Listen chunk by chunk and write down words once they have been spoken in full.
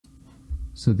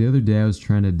So the other day I was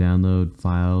trying to download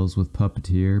files with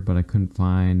Puppeteer, but I couldn't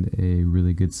find a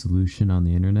really good solution on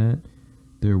the internet.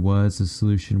 There was a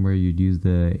solution where you'd use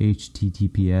the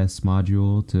HTTPS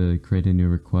module to create a new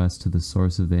request to the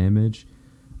source of the image.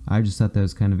 I just thought that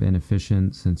was kind of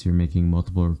inefficient since you're making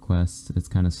multiple requests. It's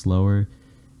kind of slower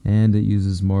and it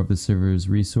uses more of the server's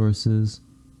resources.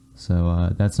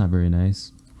 So that's not very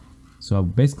nice. So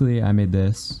basically I made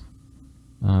this.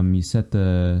 You set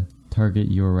the target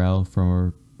URL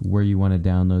for where you want to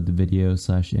download the video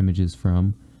 / images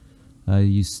from.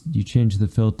 You change the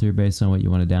filter based on what you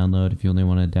want to download. If you only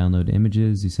want to download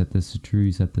images, you set this to true,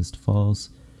 you set this to false.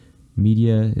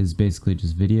 Media is basically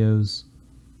just videos.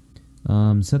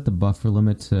 Set the buffer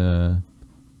limit to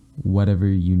whatever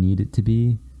you need it to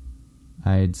be.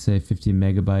 I'd say 50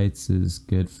 megabytes is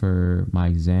good for my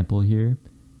example here.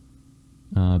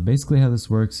 Basically how this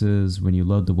works is when you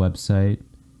load the website,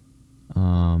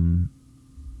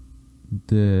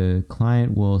 the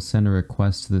client will send a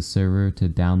request to the server to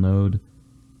download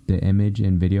the image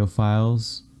and video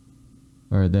files,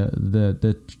 or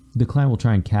the client will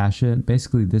try and cache it.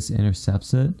 Basically this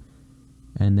intercepts it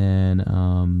and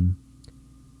then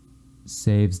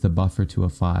saves the buffer to a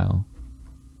file.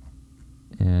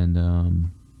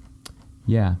 And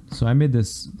yeah, so I made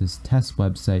this test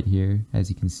website here. As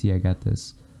you can see, I got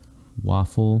this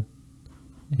waffle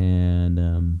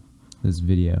and this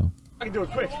video. I can do it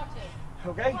quick,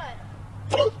 okay?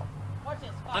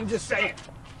 I'm just saying.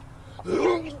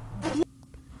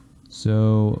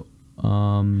 So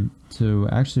to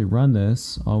actually run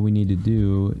this, all we need to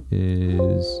do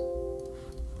is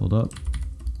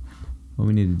all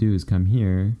we need to do is come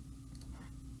here,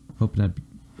 open up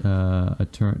a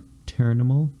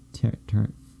terminal,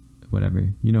 whatever,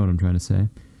 you know what I'm trying to say,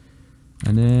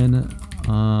 and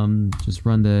then just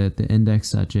run the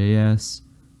index.js.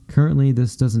 Currently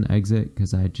this doesn't exit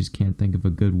because I just can't think of a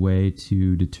good way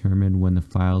to determine when the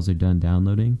files are done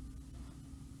downloading,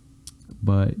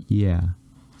 but yeah,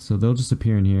 so they'll just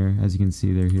appear in here. As you can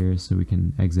see, they're here, so we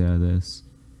can exit out of this.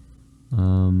 I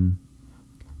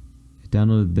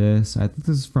downloaded this. I think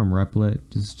this is from Replit,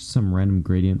 just some random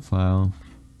gradient file.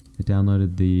 I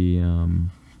downloaded the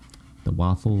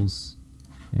waffles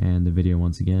and the video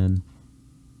once again.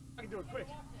 I can do it quick,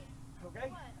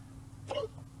 okay?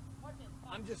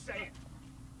 I'm just saying.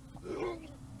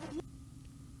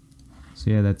 So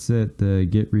yeah, that's it. The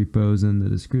Git repo's in the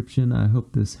description. I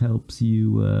hope this helps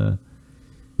you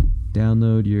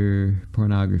download your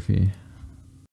pornography.